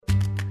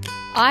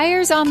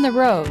Eyres on the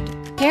Road,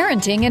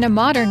 Parenting in a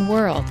Modern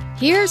World.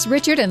 Here's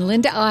Richard and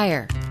Linda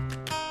Eyre.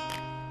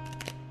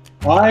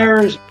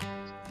 Eyres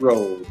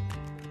Road.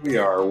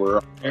 We're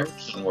on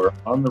Eyres and we're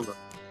on the road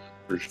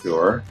for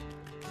sure.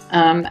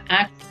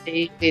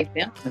 Actually, we've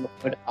been on the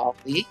road all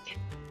week.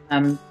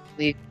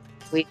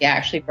 We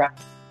actually brought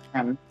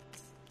from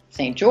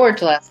St.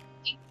 George last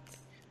week,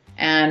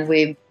 and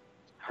we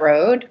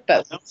rode,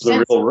 but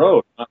The real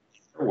road,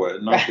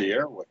 not the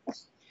airway.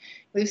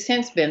 We've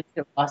since been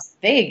to Las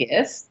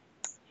Vegas,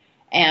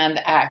 and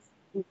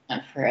actually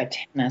went for a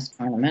tennis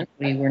tournament.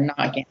 We were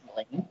not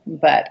gambling,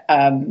 but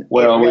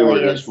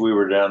we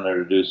were down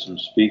there to do some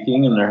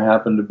speaking, and there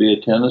happened to be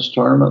a tennis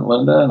tournament,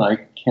 Linda, and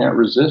I can't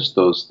resist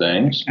those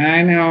things.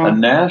 I know. A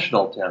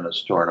national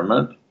tennis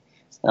tournament.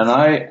 And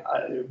I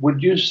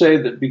would you say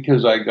that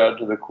because I got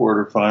to the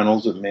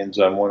quarterfinals, it means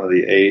I'm one of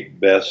the 8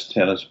 best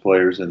tennis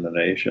players in the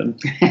nation?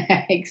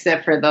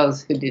 Except for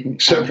those who didn't.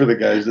 Except for the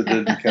guys that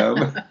didn't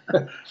come.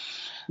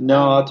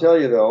 No, I'll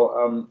tell you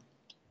though,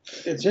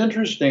 it's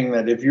interesting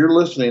that if you're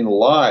listening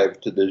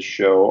live to this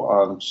show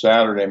on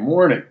Saturday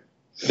morning,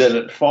 then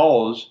it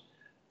follows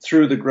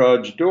through the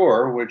garage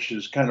door, which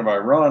is kind of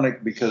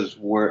ironic because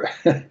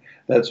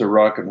that's a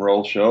rock and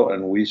roll show,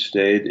 and we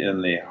stayed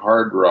in the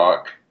Hard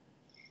Rock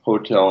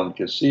Hotel and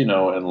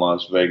Casino in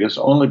Las Vegas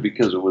only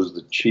because it was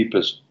the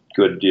cheapest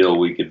good deal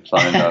we could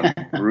find on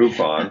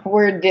Groupon.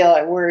 Word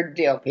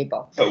deal,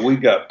 people. But we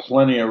got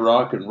plenty of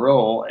rock and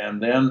roll,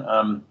 and then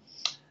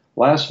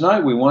last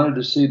night we wanted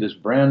to see this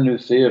brand new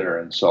theater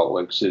in Salt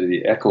Lake City,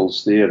 the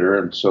Eccles Theater,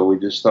 and so we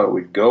just thought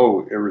we'd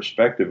go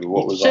irrespective of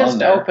what was on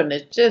there. Just opened.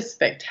 It's just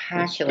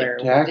spectacular.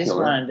 We just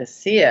wanted to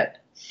see it.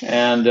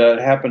 And it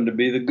happened to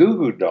be the Goo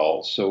Goo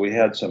Dolls, so we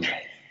had some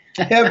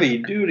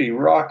heavy-duty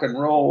rock and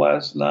roll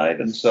last night,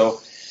 and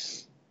so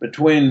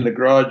between the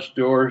garage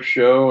door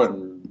show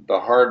and the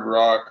Hard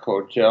Rock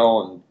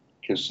Hotel and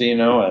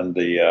Casino and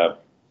the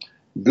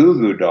Goo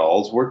Goo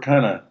Dolls, we're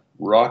kind of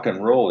rock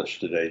and rollish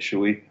today. Should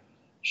we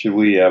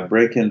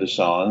break into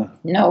song?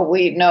 No,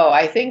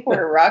 I think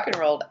we're rock and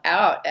rolled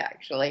out,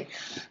 actually.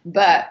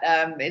 But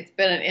it's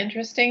been an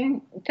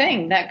interesting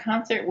thing. That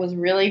concert was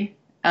really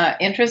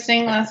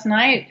interesting last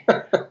night.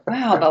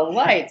 Wow, the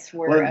lights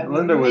were amazing.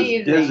 Linda was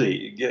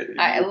dizzy.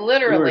 I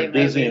literally were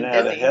dizzy and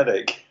had a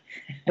headache.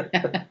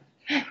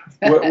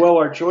 Well,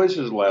 our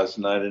choices last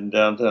night in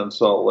downtown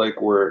Salt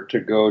Lake were to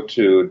go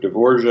to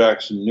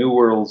Dvorak's New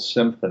World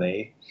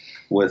Symphony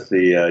with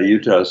the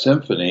Utah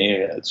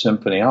Symphony at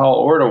Symphony Hall,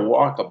 or to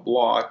walk a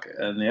block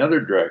in the other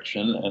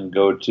direction and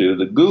go to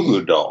the Goo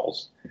Goo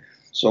Dolls.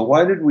 So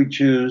why did we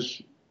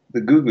choose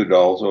the Goo Goo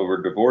Dolls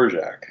over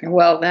Dvorak?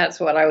 Well, that's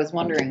what I was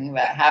wondering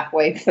about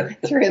halfway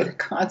through the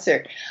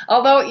concert.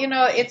 Although,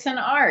 it's an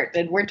art,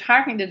 and we're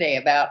talking today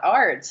about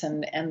arts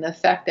and the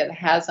effect it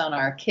has on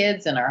our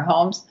kids and our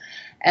homes.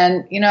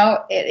 And,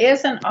 it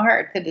is an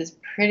art that is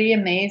pretty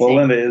amazing. Well,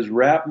 Linda, is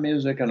rap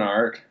music an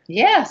art?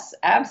 Yes,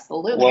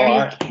 absolutely. Well,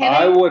 Are you kidding?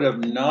 I would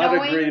have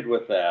not agreed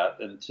with that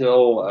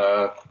until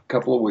a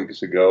couple of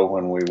weeks ago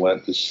when we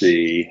went to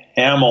see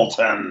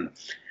Hamilton.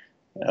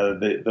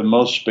 The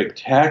most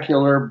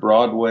spectacular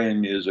Broadway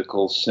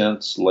musical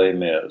since Les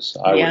Mis,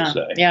 I would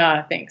say. Yeah,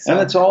 I think so.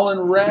 And it's all in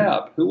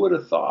rap. Who would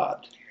have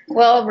thought?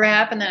 Well,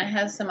 rap, and then it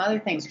has some other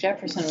things.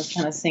 Jefferson was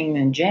kind of singing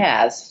in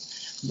jazz.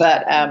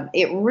 But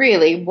it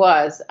really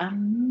was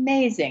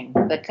amazing.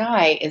 The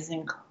guy is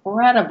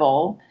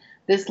incredible.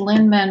 This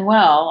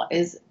Lin-Manuel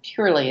is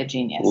purely a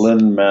genius.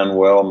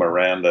 Lin-Manuel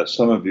Miranda.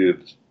 Some of you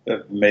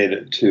have made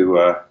it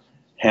to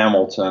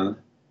Hamilton.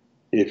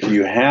 If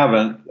you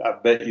haven't, I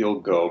bet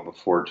you'll go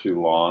before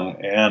too long.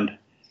 And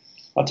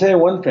I'll tell you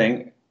one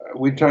thing.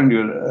 We talked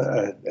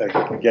to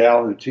a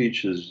gal who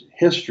teaches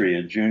history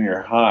at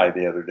junior high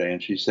the other day,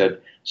 and she said,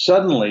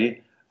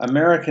 suddenly,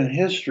 American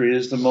history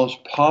is the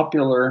most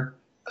popular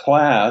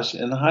class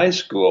in high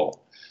school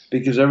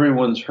because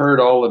everyone's heard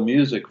all the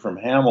music from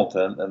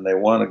Hamilton and they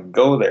want to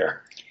go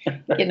there.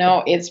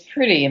 It's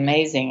pretty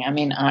amazing. I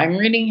mean, I'm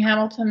reading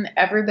Hamilton.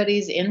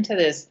 Everybody's into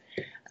this.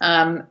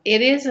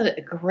 It is a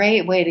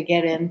great way to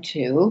get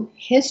into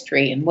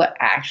history and what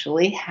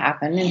actually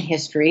happened in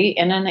history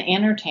in an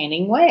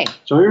entertaining way.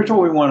 So here's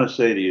what we want to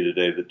say to you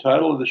today. The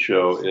title of the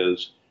show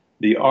is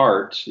The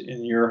Arts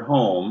in Your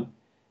Home.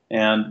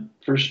 And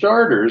for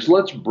starters,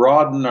 let's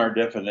broaden our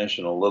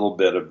definition a little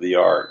bit of the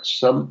arts.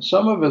 Some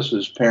of us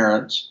as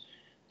parents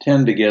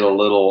tend to get a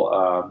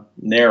little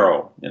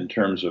narrow in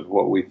terms of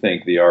what we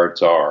think the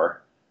arts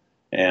are.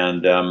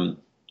 And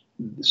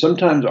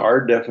sometimes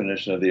our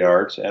definition of the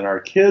arts and our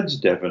kids'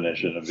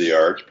 definition of the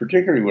arts,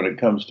 particularly when it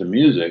comes to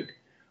music,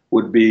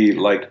 would be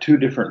like two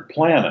different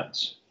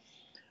planets.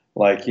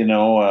 Like, in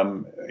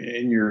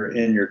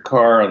your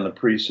car on the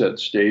preset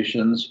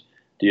stations,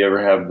 do you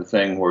ever have the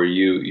thing where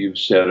you've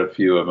set a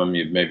few of them?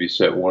 You've maybe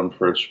set one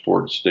for a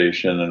sports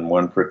station and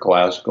one for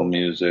classical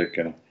music,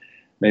 and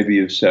maybe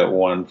you've set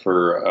one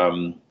for,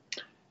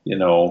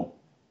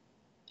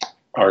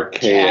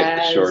 archaic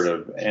jazz, sort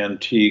of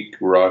antique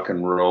rock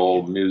and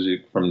roll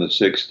music from the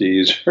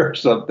 60s or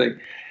something.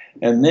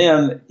 And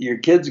then your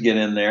kids get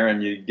in there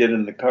and you get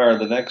in the car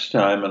the next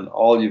time and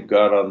all you've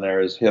got on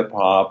there is hip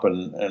hop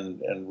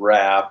and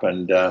rap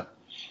and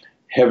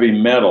heavy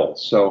metal.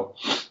 So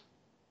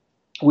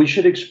we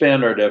should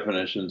expand our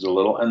definitions a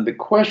little. And the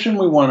question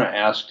we want to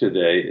ask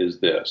today is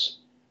this: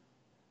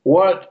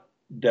 What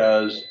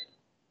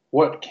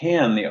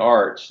can the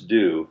arts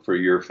do for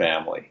your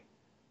family?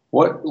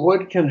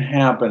 What can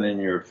happen in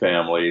your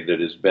family that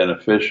is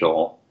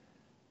beneficial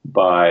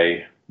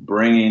by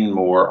bringing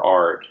more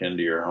art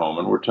into your home?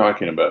 And we're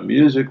talking about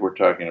music, we're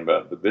talking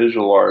about the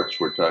visual arts,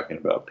 we're talking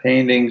about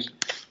paintings,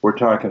 we're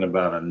talking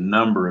about a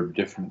number of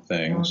different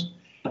things.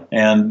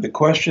 And the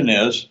question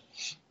is,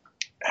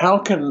 how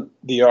can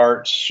the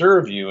arts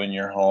serve you in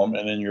your home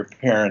and in your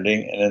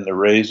parenting and in the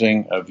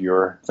raising of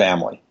your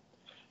family?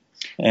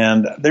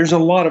 And there's a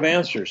lot of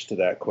answers to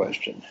that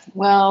question.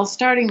 Well,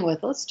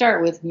 let's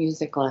start with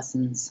music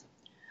lessons.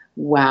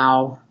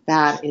 Wow,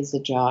 that is a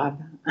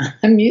job.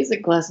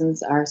 Music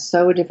lessons are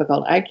so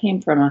difficult. I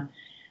came from a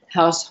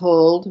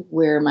household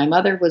where my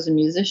mother was a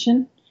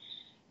musician,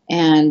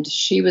 and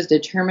she was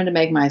determined to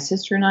make my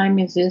sister and I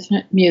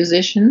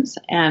musicians,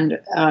 and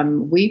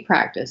we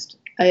practiced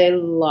a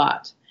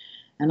lot.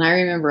 And I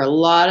remember a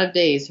lot of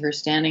days her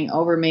standing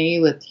over me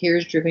with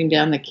tears dripping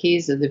down the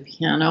keys of the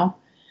piano,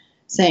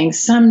 saying,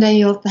 "Someday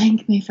you'll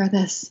thank me for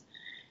this."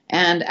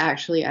 And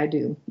actually, I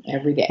do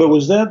every day. But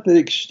was that the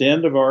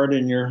extent of art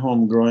in your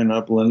home growing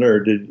up, Linda, or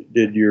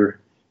did your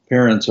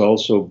parents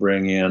also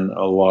bring in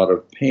a lot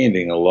of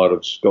painting, a lot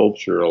of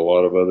sculpture, a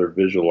lot of other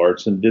visual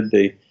arts? And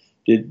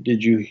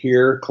did you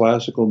hear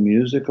classical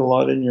music a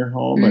lot in your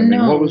home? I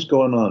mean, what was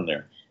going on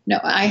there? No,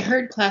 I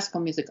heard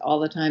classical music all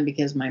the time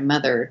because my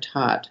mother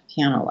taught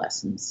piano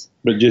lessons.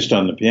 But just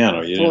on the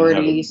piano, you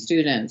 40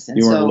 students. And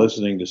you weren't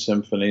listening to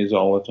symphonies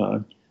all the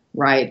time?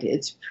 Right.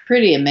 It's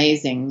pretty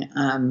amazing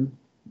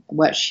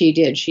what she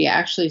did. She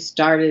actually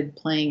started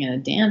playing in a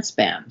dance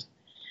band.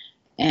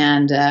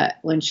 And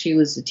when she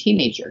was a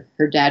teenager,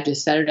 her dad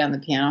just set her down the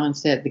piano and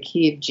said, "The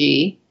key of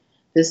G,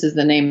 this is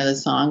the name of the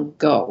song,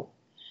 go."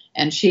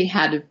 And she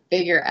had to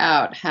figure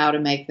out how to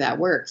make that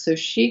work. So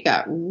she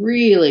got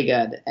really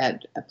good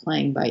at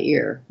playing by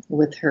ear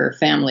with her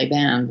family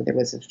band. There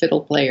was a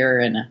fiddle player,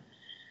 and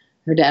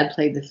her dad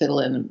played the fiddle,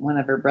 and one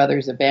of her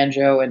brothers a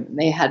banjo, and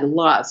they had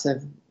lots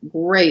of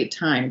great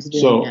times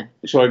doing it.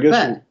 So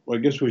I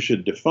guess we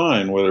should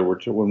define whether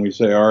when we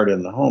say art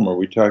in the home, are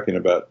we talking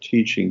about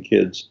teaching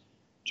kids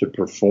to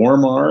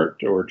perform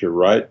art, or to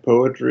write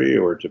poetry,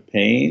 or to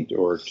paint,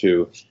 or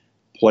to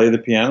play the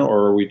piano,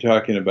 or are we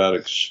talking about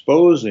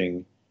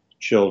exposing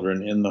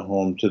children in the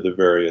home to the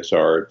various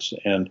arts?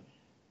 And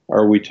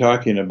are we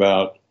talking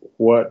about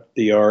what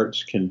the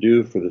arts can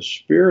do for the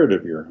spirit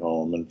of your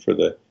home and for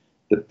the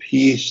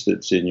peace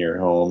that's in your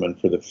home and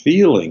for the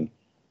feeling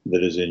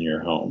that is in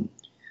your home?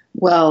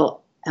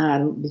 Well,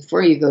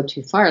 before you go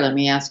too far, let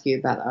me ask you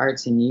about the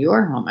arts in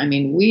your home. I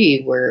mean,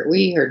 we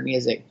heard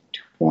music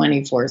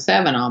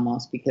 24/7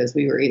 almost, because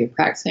we were either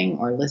practicing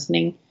or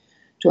listening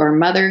to our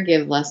mother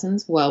give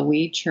lessons while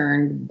we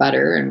churned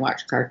butter and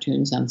watched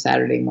cartoons on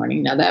Saturday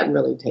morning. Now, that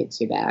really takes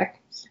you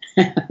back.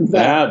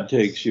 That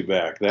takes you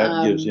back.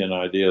 That gives you an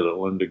idea that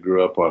Linda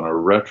grew up on a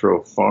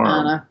retro farm.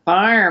 On a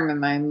farm, and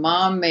my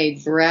mom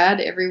made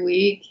bread every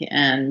week,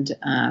 and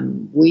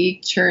we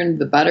churned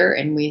the butter,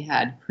 and we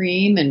had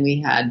cream, and we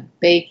had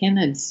bacon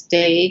and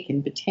steak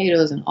and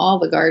potatoes and all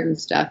the garden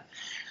stuff.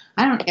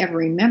 I don't ever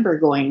remember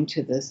going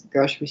to this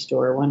grocery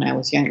store when I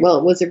was young. Well,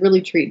 it was a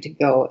really treat to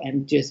go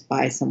and just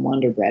buy some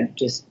Wonder Bread,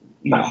 just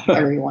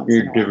every once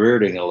in a while. You're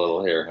diverting a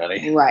little here,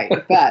 honey. Right,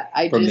 but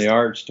from the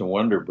arts to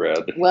Wonder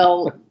Bread.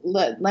 Well,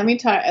 let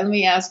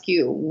me ask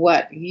you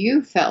what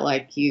you felt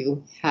like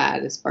you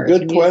had as far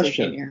as music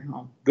in your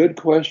home. Good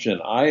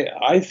question.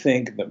 I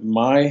think that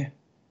my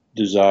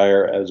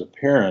desire as a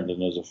parent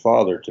and as a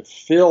father to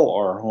fill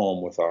our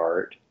home with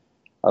art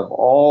of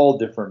all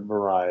different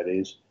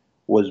varieties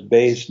was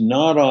based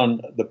not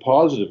on the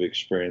positive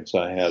experience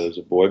I had as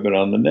a boy, but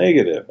on the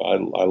negative. I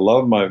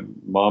love my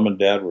mom and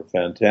dad were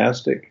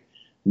fantastic.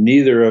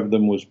 Neither of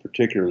them was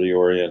particularly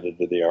oriented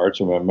to the arts,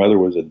 and my mother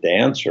was a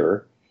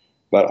dancer.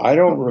 But I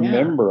don't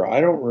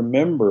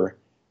remember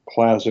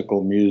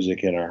classical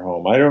music in our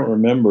home. I don't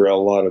remember a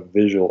lot of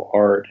visual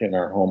art in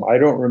our home. I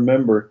don't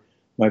remember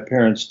my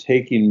parents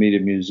taking me to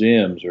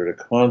museums or to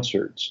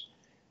concerts.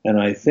 And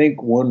I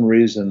think one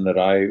reason that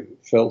I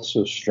felt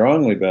so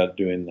strongly about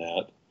doing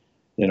that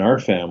in our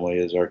family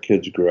as our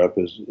kids grew up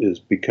is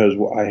because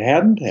I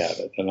hadn't had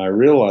it. And I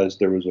realized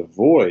there was a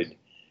void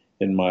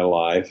in my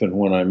life. And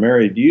when I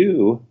married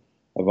you,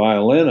 a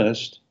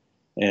violinist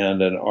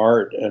and an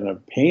art and a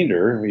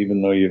painter,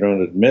 even though you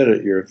don't admit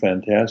it, you're a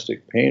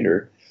fantastic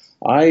painter,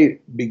 I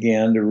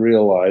began to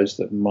realize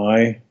that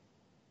my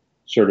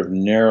sort of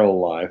narrow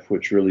life,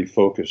 which really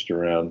focused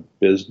around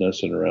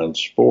business and around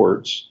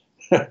sports,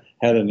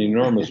 had an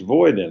enormous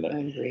void in it. I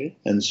agree.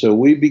 And so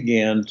we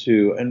began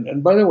to,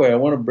 and by the way, I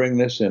want to bring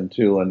this in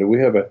too, Linda. We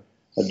have a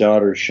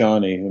daughter,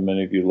 Shawnee, who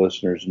many of you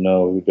listeners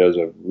know, who does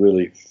a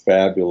really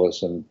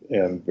fabulous and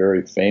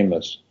very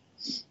famous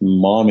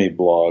mommy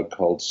blog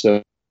called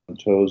 7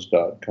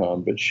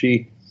 toes.com, but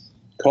she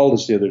called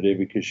us the other day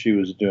because she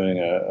was doing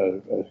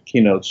a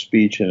keynote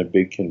speech in a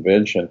big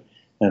convention,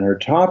 and her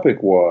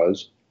topic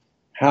was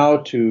how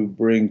to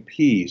bring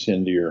peace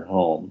into your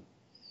home.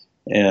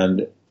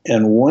 And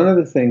one of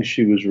the things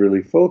she was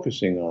really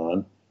focusing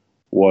on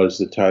was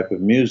the type of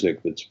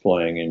music that's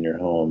playing in your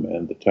home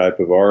and the type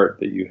of art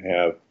that you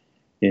have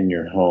in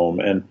your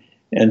home.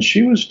 And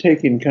she was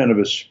taking kind of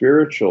a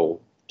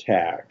spiritual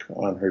tack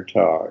on her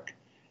talk.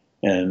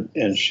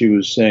 And she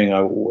was saying,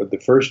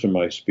 the first of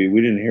my speech,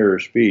 we didn't hear her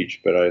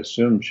speech, but I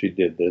assumed she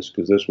did this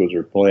because this was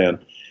her plan.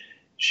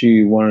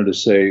 She wanted to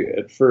say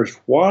at first,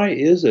 why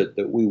is it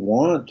that we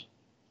want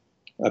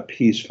a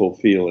peaceful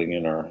feeling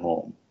in our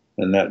home?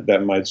 And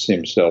that might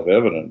seem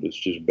self-evident. It's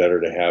just better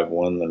to have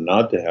one than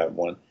not to have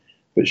one.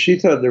 But she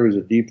thought there was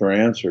a deeper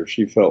answer.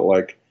 She felt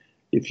like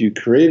if you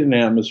create an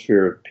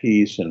atmosphere of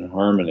peace and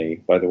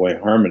harmony, by the way,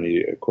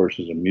 harmony, of course,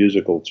 is a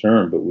musical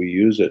term, but we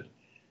use it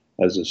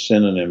as a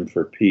synonym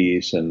for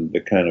peace and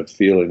the kind of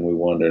feeling we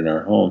want in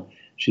our home.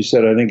 She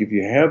said, I think if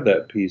you have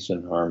that peace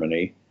and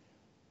harmony,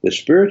 the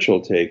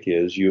spiritual take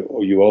is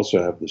you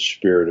also have the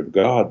Spirit of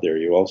God there.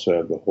 You also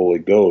have the Holy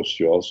Ghost.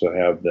 You also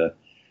have the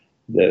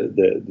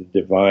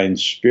divine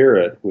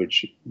Spirit,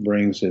 which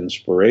brings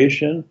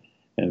inspiration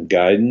and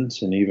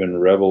guidance and even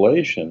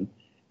revelation,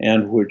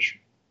 and which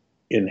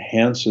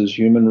enhances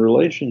human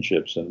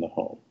relationships in the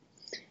home.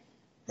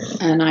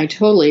 And I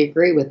totally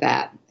agree with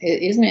that.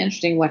 Isn't it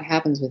interesting what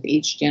happens with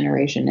each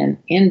generation? And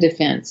in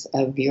defense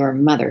of your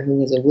mother, who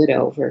was a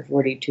widow for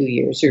 42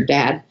 years, her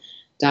dad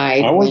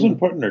died. I wasn't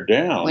putting her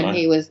down. When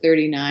he was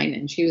 39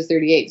 and she was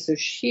 38. So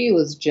she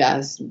was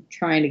just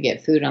trying to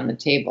get food on the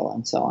table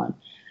and so on.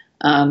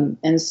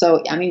 And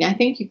so, I mean, I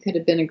think you could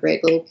have been a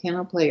great little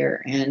piano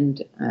player,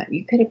 and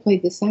you could have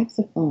played the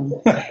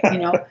saxophone. You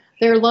know,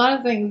 there are a lot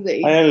of things that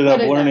you I ended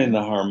up learning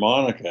the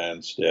harmonica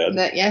instead.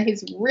 Yeah,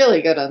 he's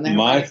really good on the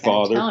harmonica. My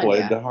father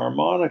played the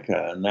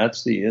harmonica, and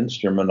that's the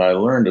instrument I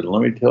learned. And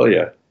let me tell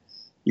you,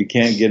 you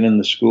can't get in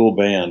the school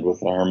band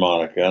with the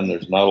harmonica, and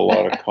there's not a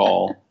lot of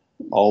call.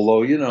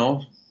 Although, you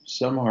know,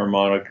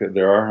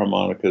 there are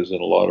harmonicas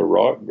in a lot of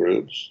rock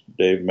groups.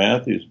 Dave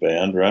Matthews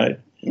Band, right?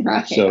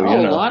 Right. So,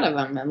 a lot of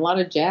them, and a lot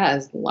of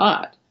jazz, a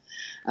lot.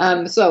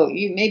 So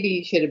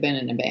you should have been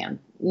in a band.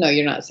 No,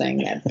 you're not saying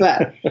that.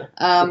 But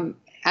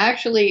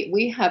actually,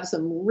 we have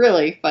some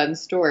really fun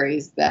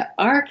stories that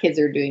our kids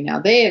are doing now.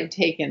 They have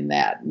taken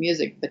that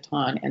music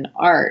baton and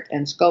art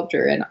and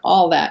sculpture and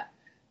all that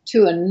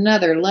to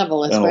another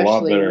level,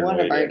 especially one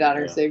of our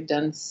daughters. Yeah. They've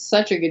done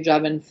such a good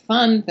job and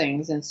fun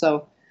things. And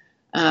so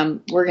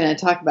we're going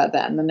to talk about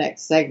that in the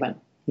next segment.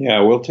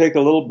 Yeah, we'll take a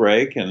little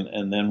break,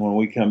 and then when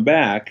we come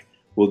back,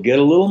 we'll get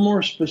a little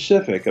more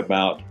specific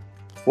about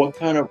what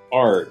kind of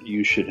art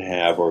you should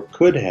have or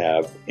could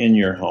have in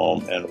your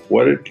home and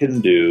what it can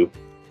do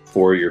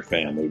for your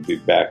family. We'll be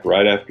back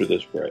right after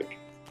this break.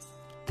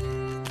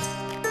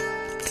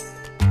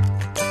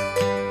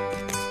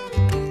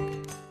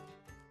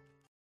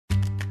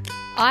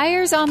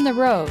 Eyre's on the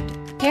Road,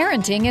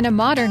 Parenting in a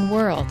Modern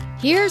World.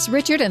 Here's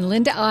Richard and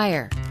Linda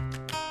Eyre.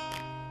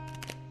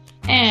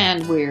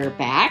 And we're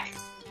back.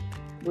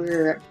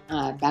 We're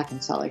back in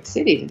Salt Lake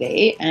City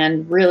today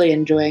and really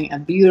enjoying a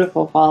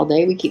beautiful fall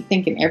day. We keep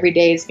thinking every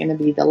day is going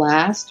to be the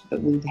last,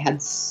 but we've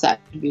had such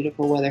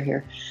beautiful weather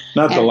here.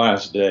 Not the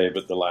last day,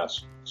 but the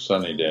last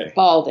sunny day.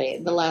 Fall day,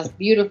 the last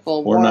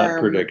beautiful, warm We're not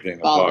predicting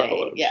fall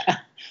apocalypse. Day. Yeah.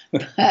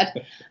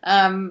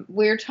 But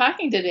we're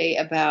talking today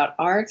about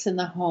arts in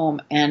the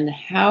home and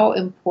how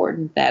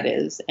important that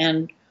is.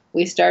 And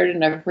we started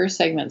in our first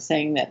segment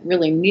saying that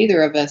really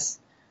neither of us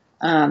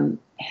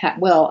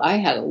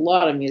I had a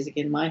lot of music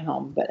in my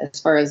home, but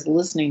as far as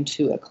listening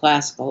to a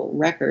classical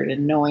record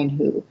and knowing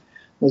who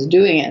was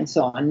doing it and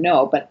so on,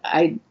 no. But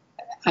I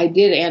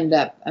did end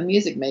up a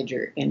music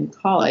major in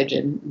college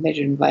and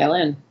majored in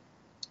violin.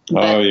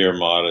 Oh, you're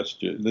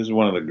modest. This is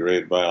one of the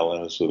great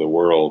violinists of the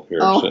world here,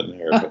 sitting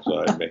here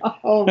beside me.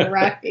 Oh,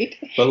 right.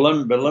 But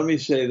let me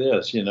say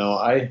this. You know,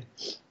 I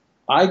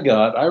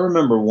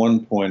remember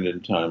one point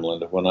in time,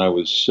 Linda, when I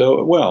was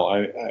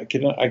I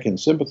can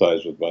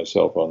sympathize with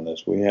myself on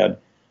this. We had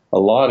a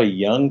lot of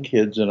young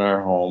kids in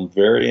our home,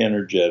 very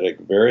energetic,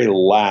 very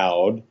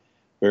loud,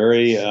 there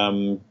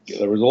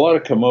was a lot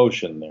of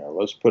commotion there.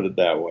 Let's put it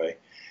that way.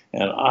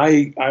 And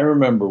I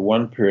remember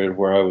one period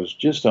where I was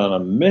just on a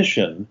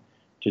mission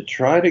to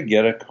try to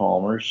get a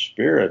calmer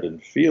spirit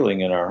and feeling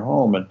in our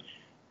home. And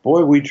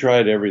boy, we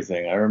tried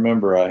everything. I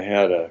remember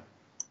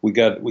we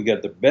got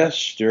the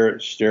best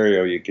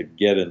stereo you could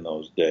get in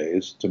those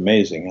days. It's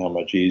amazing how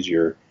much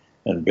easier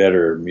and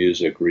better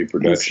music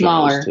reproduction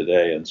is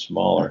today, and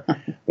smaller.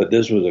 But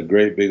this was a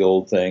great big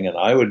old thing, and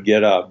I would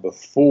get up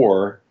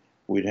before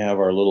we'd have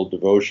our little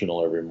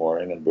devotional every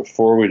morning and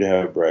before we'd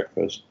have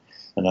breakfast,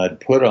 and I'd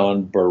put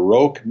on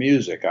Baroque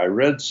music. I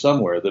read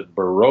somewhere that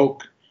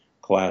Baroque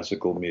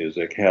classical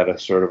music had a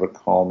sort of a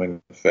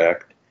calming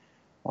effect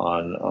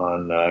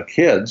on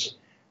kids.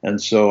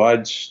 And so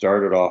I'd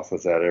started off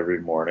with that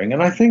every morning,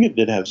 and I think it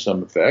did have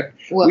some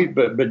effect.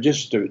 But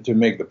just to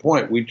make the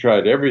point, we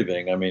tried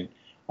everything. I mean,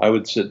 I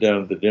would sit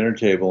down at the dinner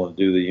table and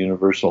do the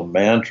universal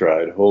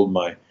mantra. I'd hold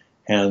my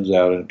hands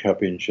out in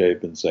cupping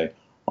shape and say,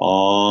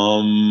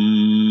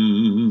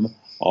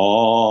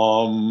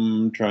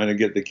 trying to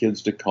get the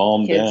kids to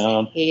calm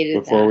down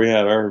before we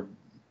had our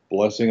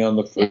blessing on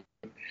the food.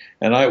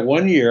 And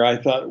one year I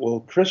thought,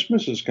 well,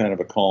 Christmas is kind of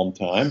a calm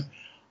time.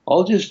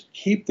 I'll just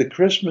keep the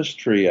Christmas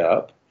tree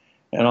up,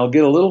 and I'll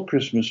get a little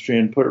Christmas tree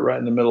and put it right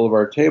in the middle of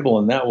our table,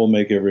 and that will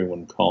make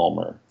everyone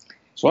calmer.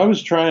 So I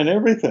was trying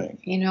everything.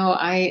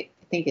 I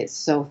think it's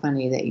so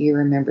funny that you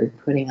remembered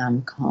putting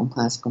on calm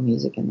classical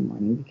music in the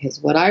morning,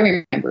 because what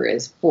I remember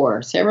is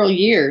for several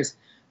years,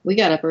 we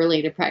got up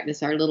early to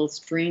practice our little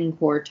string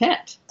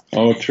quartet.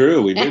 Oh,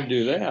 true. We did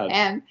do that.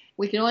 And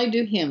we could only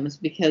do hymns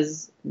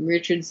because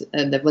Richard's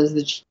that was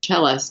the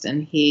cellist,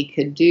 and he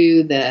could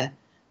do the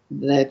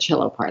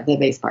cello part, the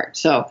bass part.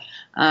 So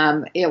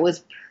it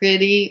was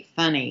pretty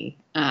funny.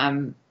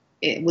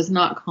 It was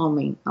not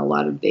calming a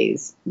lot of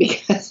days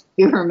because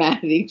we were mad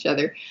at each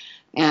other.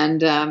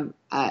 And,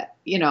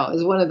 it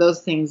was one of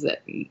those things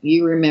that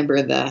you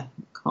remember the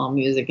calm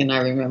music and I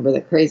remember the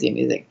crazy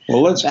music.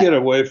 Well, let's get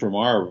away from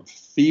our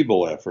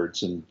feeble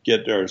efforts and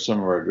get to some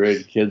of our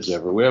great kids'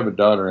 effort. We have a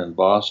daughter in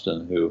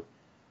Boston who,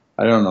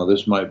 I don't know,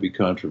 this might be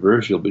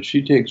controversial, but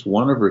she takes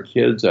one of her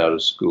kids out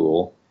of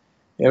school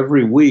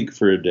every week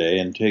for a day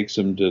and takes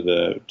them to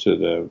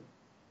the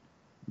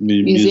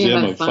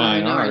Museum of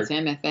Fine Arts,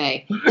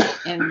 MFA,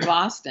 in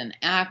Boston.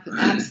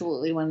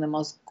 Absolutely one of the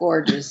most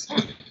gorgeous,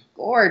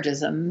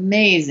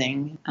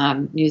 amazing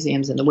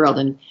museums in the world.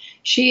 And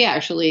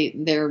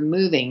they're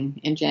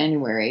moving in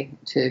January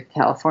to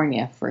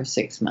California for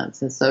 6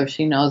 months. And so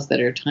she knows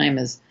that her time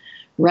is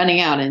running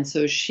out. And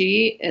so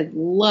she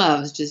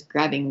loves just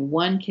grabbing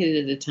one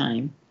kid at a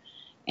time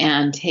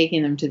and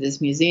taking them to this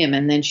museum.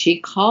 And then she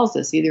calls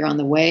us either on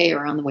the way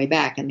or on the way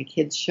back, and the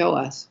kids show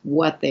us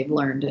what they've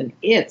learned. And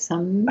it's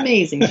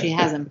amazing. She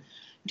has them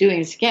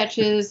doing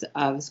sketches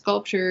of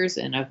sculptures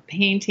and of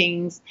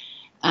paintings.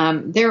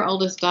 Their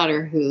oldest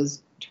daughter,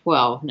 who's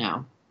 12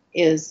 now,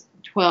 is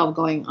 12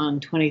 going on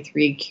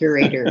 23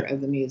 curator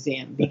of the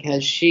museum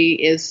because she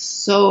is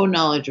so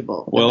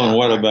knowledgeable. Well, and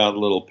what about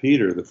little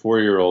Peter, the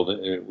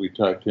 4-year-old? We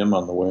talked to him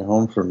on the way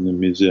home from the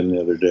museum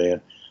the other day,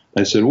 and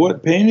I said,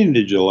 "What painting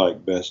did you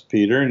like best,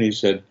 Peter?" And he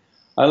said,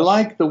 "I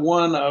like the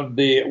one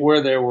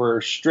where they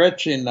were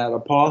stretching that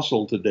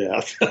apostle to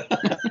death."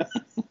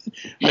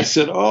 I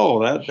said,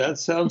 "Oh, that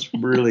sounds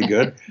really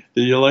good.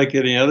 Did you like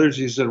any others?"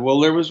 He said, "Well,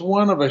 there was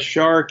one of a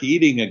shark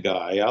eating a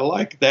guy. I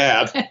like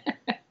that."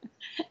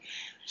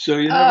 So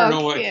you never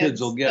know what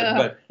kids will get.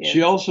 But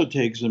she also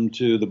takes them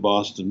to the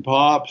Boston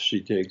Pops.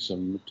 She takes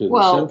them to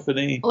the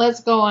symphony.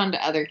 Let's go on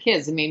to other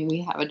kids. I mean,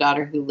 we have a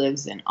daughter who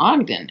lives in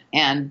Ogden,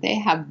 and they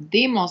have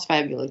the most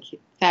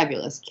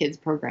fabulous kids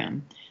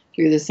program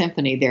through the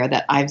symphony there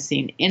that I've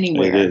seen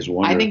anywhere. It is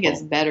wonderful. I think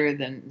it's better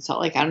than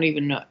Salt Lake. I don't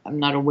even know. I'm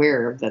not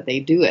aware of that they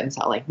do it in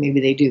Salt Lake.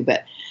 Maybe they do,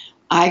 but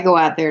I go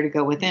out there to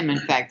go with them. In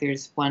fact,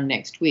 there's one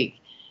next week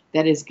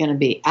that is going to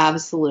be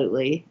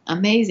absolutely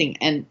amazing.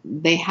 And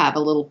they have a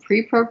little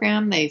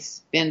pre-program. They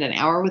spend an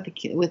hour with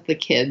the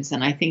kids,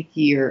 and I think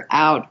you're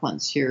out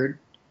once you're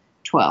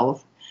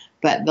 12.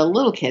 But the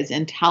little kids,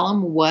 and tell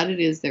them what it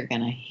is they're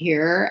going to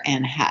hear,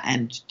 and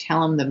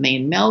tell them the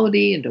main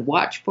melody and to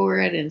watch for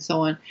it and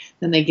so on.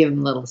 Then they give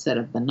them a little set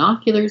of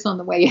binoculars on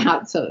the way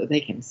out so that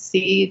they can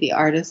see the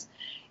artist.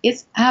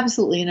 It's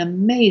absolutely an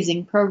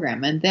amazing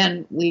program. And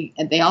then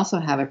they also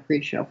have a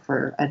pre-show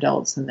for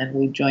adults, and then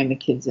we join the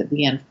kids at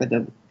the end for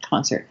the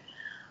concert.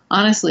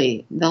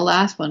 Honestly, the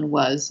last one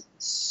was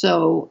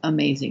so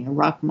amazing. A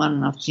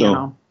Rachmaninoff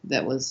piano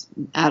that was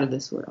out of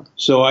this world.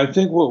 So I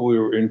think what we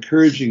were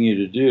encouraging you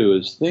to do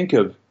is think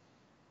of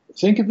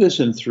this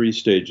in 3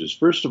 stages.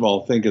 First of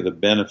all, think of the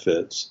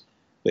benefits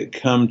that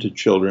come to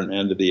children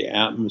and to the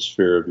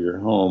atmosphere of your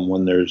home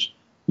when there's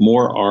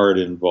more art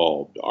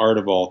involved, art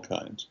of all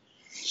kinds.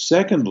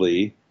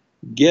 Secondly,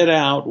 get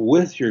out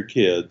with your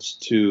kids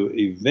to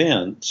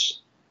events,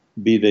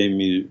 be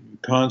they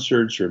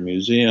concerts or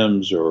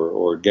museums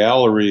or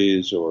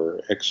galleries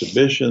or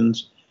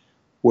exhibitions,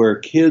 where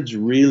kids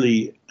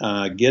really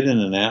get in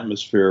an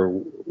atmosphere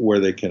where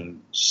they can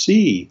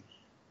see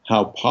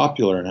how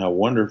popular and how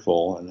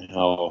wonderful and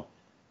how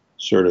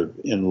sort of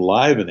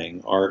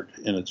enlivening art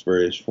in its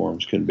various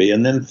forms can be.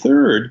 And then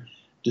third,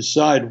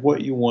 decide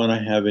what you want to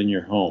have in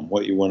your home,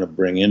 what you want to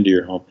bring into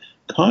your home.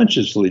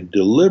 Consciously,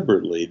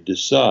 deliberately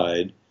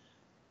decide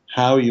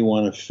how you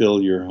want to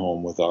fill your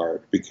home with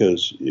art,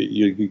 because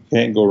you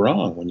can't go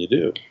wrong when you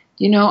do.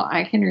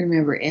 I can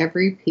remember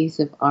every piece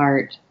of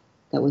art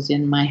that was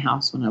in my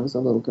house when I was a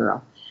little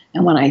girl.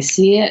 And when I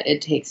see it,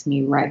 it takes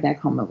me right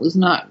back home. It was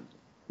not,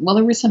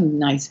 there were some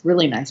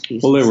really nice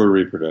pieces. Well, they were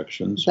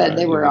reproductions. But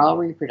they were all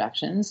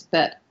reproductions.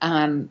 But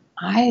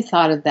I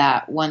thought of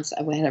that once.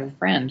 I had a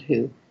friend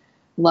who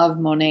loved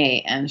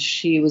Monet, and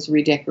she was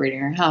redecorating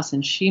her house,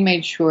 and she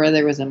made sure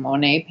there was a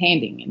Monet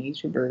painting in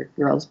each of her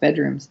girls'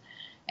 bedrooms,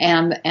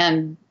 and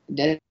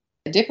a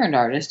different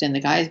artist in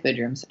the guys'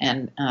 bedrooms.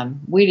 And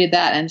we did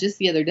that. And just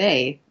the other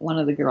day, one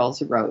of the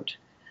girls wrote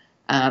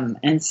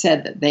and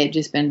said that they had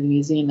just been to the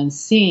museum and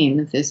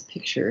seen this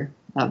picture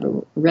of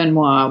a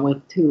Renoir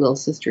with two little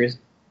sisters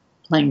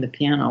playing the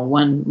piano,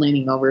 one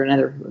leaning over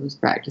another who was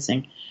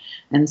practicing,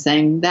 and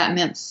saying, that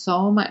meant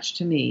so much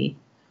to me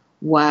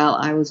while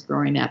I was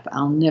growing up.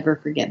 I'll never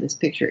forget this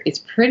picture. It's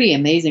pretty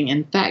amazing.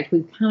 In fact,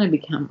 we've kind of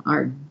become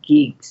art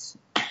geeks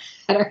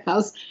at our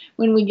house.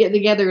 When we get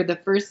together, the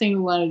first thing we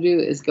want to do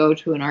is go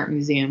to an art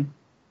museum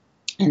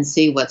and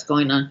see what's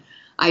going on.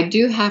 I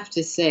do have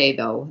to say,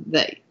 though,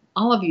 that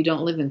all of you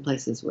don't live in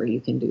places where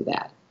you can do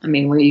that. I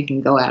mean, where you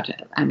can go out to.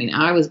 I mean,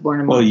 I was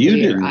born in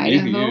Montpelier,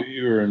 Idaho.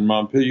 You were in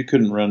Montpelier. You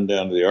couldn't run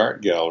down to the art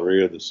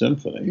gallery or the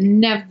symphony.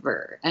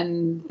 Never.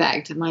 And in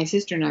fact, my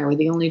sister and I were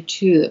the only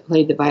two that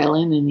played the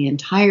violin in the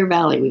entire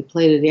valley. We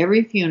played at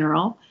every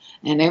funeral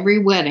and every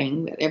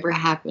wedding that ever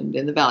happened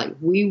in the valley.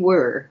 We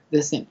were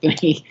the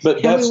symphony.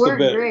 But that's we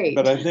weren't great.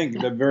 But I think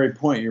the very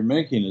point you're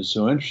making is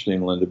so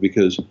interesting, Linda,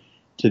 because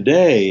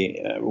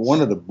today,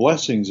 one of the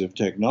blessings of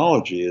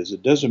technology is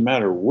it doesn't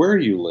matter where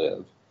you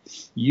live.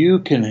 You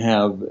can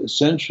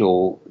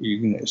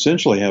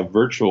essentially have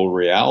virtual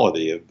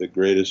reality of the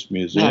greatest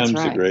museums,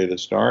 That's right. the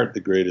greatest art,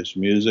 the greatest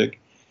music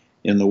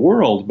in the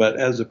world. But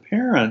as a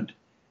parent,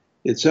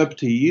 it's up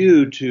to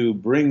you to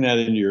bring that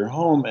into your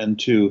home and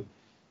to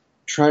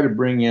try to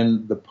bring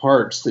in the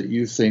parts that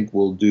you think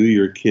will do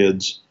your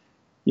kids,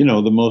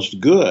 the most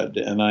good.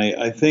 And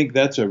I think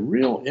that's a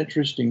real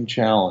interesting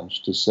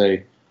challenge to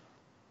say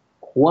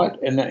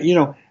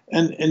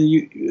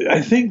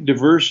I think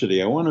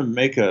diversity, I want to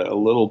make a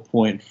little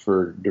point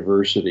for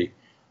diversity.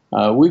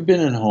 We've been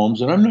in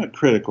homes, and I'm not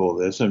critical of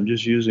this, I'm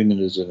just using it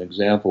as an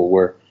example,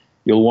 where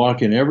you'll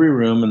walk in every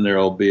room and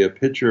there'll be a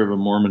picture of a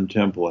Mormon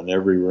temple in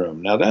every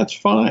room. Now that's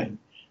fine.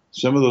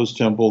 Some of those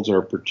temples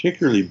are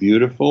particularly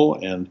beautiful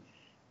and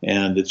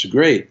it's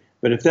great.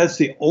 But if that's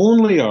the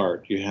only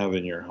art you have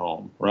in your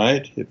home,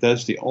 right? If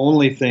that's the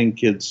only thing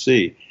kids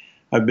see.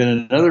 I've been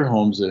in other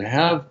homes that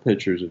have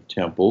pictures of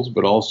temples,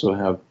 but also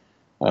have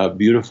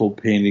beautiful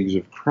paintings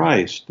of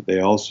Christ. They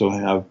also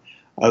have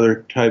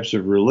other types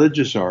of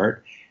religious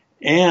art,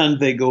 and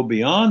they go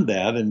beyond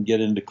that and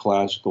get into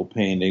classical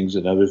paintings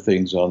and other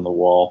things on the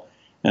wall.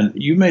 And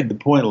you made the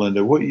point,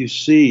 Linda, what you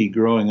see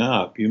growing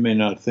up, you may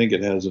not think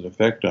it has an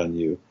effect on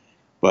you,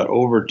 but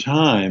over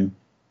time,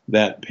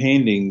 that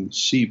painting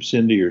seeps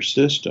into your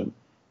system.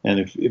 And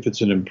if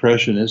it's an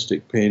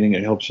impressionistic painting,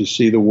 it helps you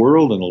see the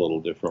world in a little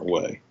different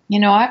way.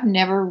 I've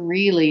never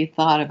really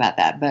thought about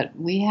that, but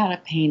we had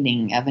a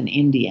painting of an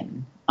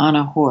Indian on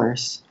a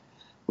horse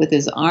with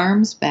his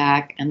arms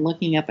back and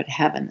looking up at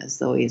heaven as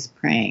though he's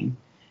praying,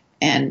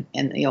 and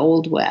in the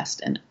Old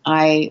West. And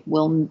I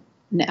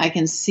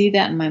can see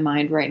that in my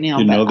mind right now.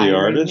 Do you know the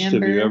artist? Have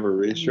you ever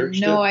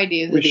researched it? No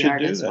idea who the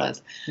artist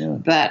was. Yeah.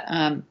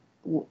 But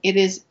it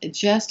is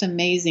just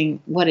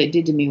amazing what it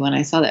did to me when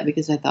I saw that,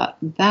 because I thought,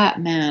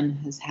 that man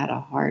has had a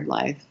hard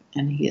life,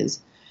 and he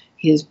is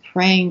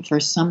praying for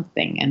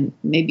something, and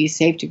maybe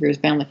safety for his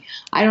family.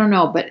 I don't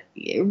know, but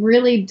it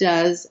really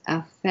does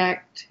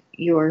affect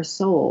your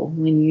soul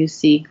when you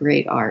see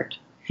great art.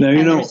 Now,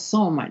 there's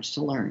so much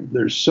to learn.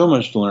 There's so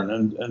much to learn.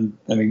 And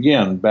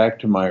again, back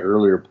to my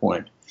earlier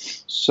point,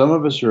 some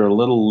of us are a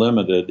little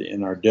limited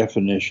in our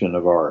definition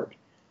of art.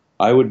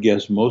 I would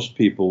guess most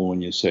people,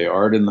 when you say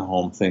art in the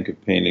home, think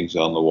of paintings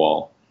on the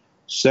wall.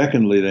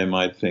 Secondly, they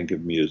might think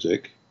of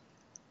music.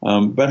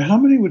 But how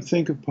many would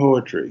think of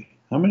poetry?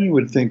 How many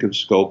would think of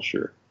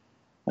sculpture?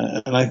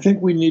 And I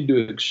think we need to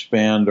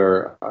expand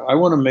I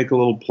want to make a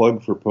little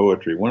plug for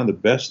poetry. One of the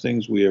best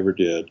things we ever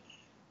did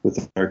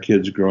with our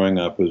kids growing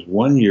up was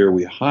one year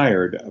we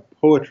hired a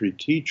poetry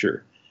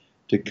teacher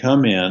to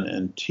come in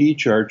and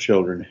teach our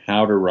children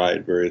how to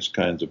write various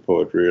kinds of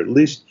poetry, or at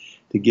least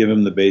to give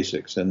them the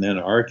basics. And then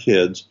our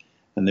kids,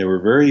 and they were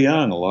very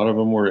young, a lot of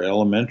them were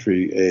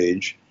elementary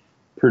age,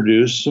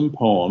 produced some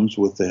poems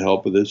with the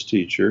help of this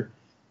teacher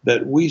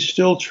that we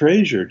still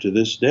treasure to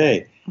this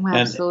day.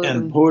 Absolutely.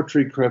 And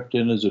poetry crept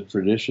in as a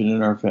tradition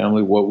in our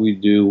family. What we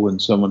do when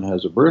someone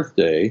has a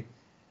birthday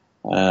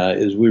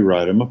is we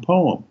write them a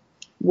poem.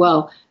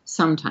 Well,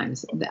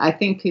 sometimes. I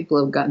think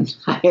people have gotten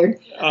tired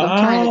of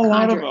trying to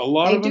conjure.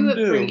 They do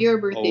it for your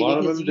birthday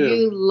because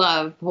you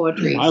love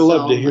poetry. I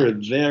love to hear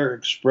their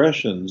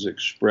expressions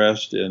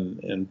expressed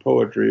in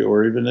poetry,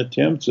 or even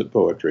attempts at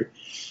poetry.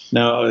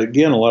 Now,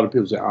 again, a lot of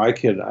people say, I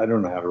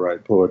don't know how to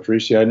write poetry.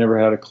 See, I never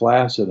had a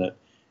class in it.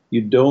 You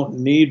don't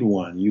need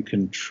one. You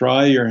can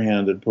try your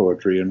hand at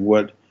poetry. And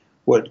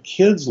what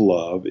kids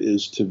love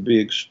is to be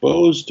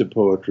exposed to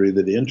poetry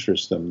that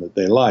interests them, that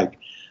they like.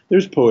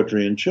 There's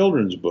poetry in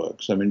children's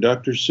books. I mean,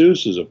 Dr.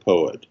 Seuss is a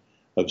poet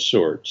of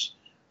sorts.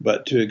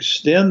 But to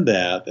extend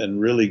that and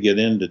really get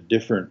into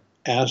different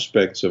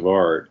aspects of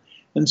art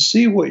and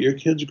see what your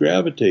kids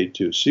gravitate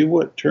to, see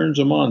what turns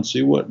them on,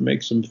 see what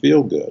makes them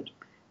feel good.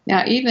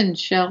 Now, even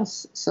Shel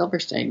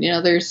Silverstein,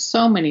 there's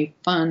so many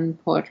fun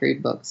poetry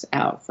books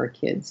out for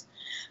kids.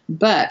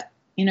 But,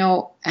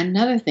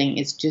 another thing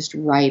is just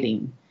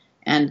writing.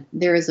 And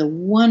there is a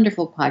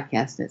wonderful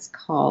podcast that's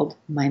called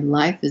My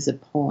Life is a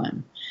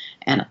Poem.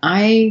 And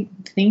I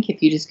think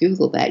if you just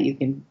Google that, you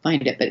can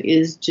find it. But it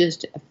is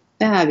just a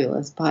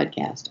fabulous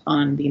podcast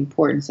on the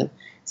importance of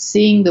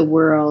seeing the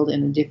world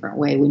in a different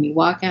way. When you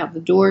walk out the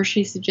door,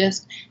 she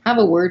suggests, have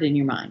a word in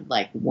your mind,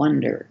 like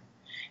wonder.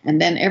 And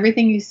then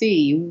everything you see,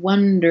 you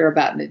wonder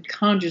about, and it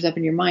conjures up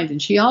in your mind.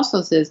 And she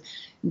also says,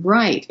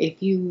 write.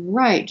 If you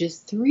write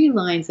just 3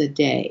 lines a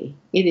day,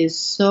 it is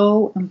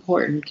so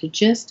important to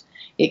just,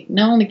 it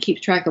not only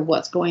keeps track of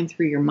what's going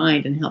through your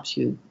mind and helps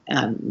you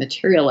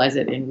materialize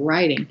it in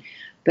writing,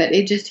 but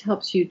it just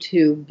helps you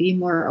to be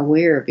more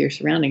aware of your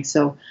surroundings.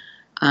 So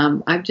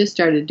I've just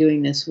started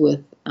doing this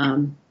with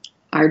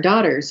our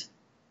daughters,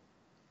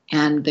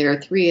 and there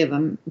are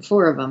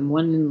 4 of them,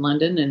 one in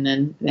London and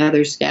then the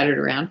others scattered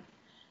around.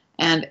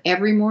 And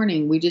every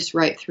morning we just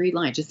write 3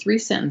 lines, just 3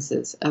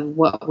 sentences of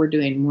what we're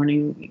doing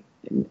morning.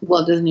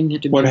 Well, it doesn't even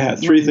have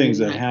to be 3 things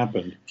that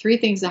happened. 3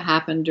 things that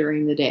happened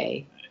during the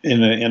day.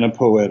 In a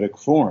poetic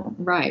form.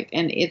 Right.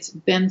 And it's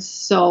been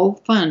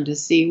so fun to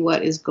see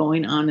what is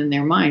going on in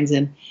their minds.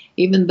 And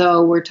even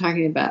though we're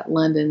talking about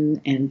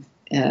London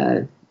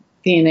and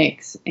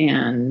Phoenix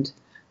and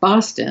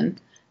Boston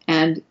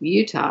and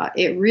Utah,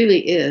 it really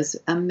is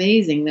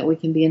amazing that we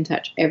can be in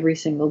touch every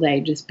single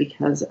day just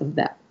because of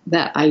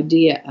that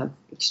idea of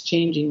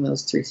exchanging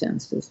those 3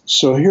 sentences.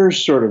 So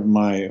here's sort of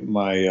my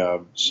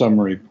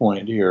summary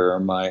point here, or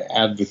my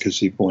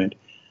advocacy point.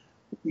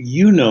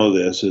 You know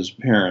this as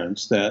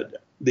parents, that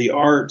the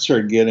arts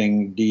are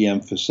getting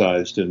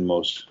de-emphasized in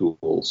most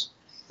schools.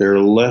 There are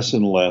less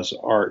and less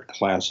art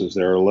classes.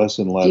 There are less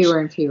and less,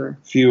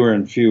 fewer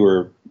and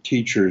fewer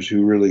teachers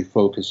who really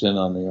focus in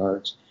on the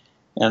arts.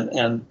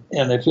 And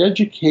if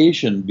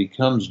education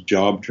becomes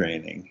job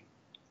training,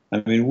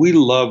 I mean, we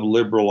love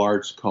liberal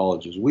arts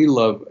colleges. We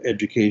love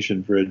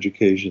education for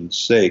education's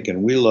sake,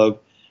 and we love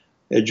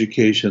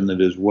education that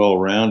is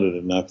well-rounded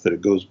enough that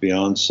it goes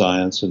beyond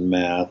science and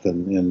math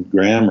and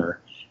grammar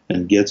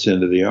and gets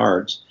into the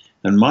arts.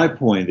 And my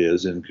point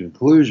is, in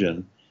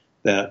conclusion,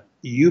 that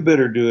you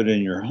better do it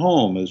in your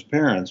home as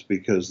parents,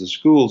 because the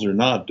schools are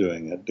not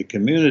doing it. The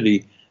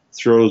community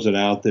throws it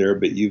out there,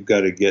 but you've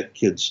got to get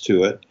kids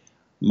to it.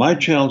 My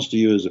challenge to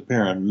you as a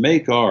parent,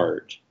 make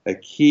art a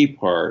key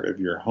part of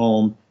your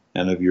home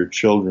and of your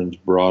children's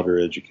broader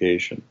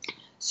education.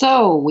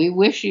 So we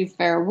wish you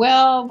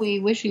farewell.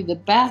 We wish you the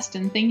best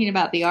in thinking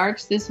about the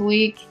arts this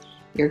week.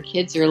 Your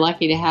kids are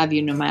lucky to have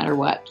you no matter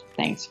what.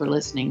 Thanks for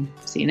listening.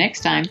 See you next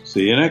time.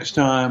 See you next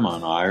time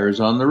on Eyres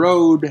on the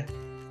Road.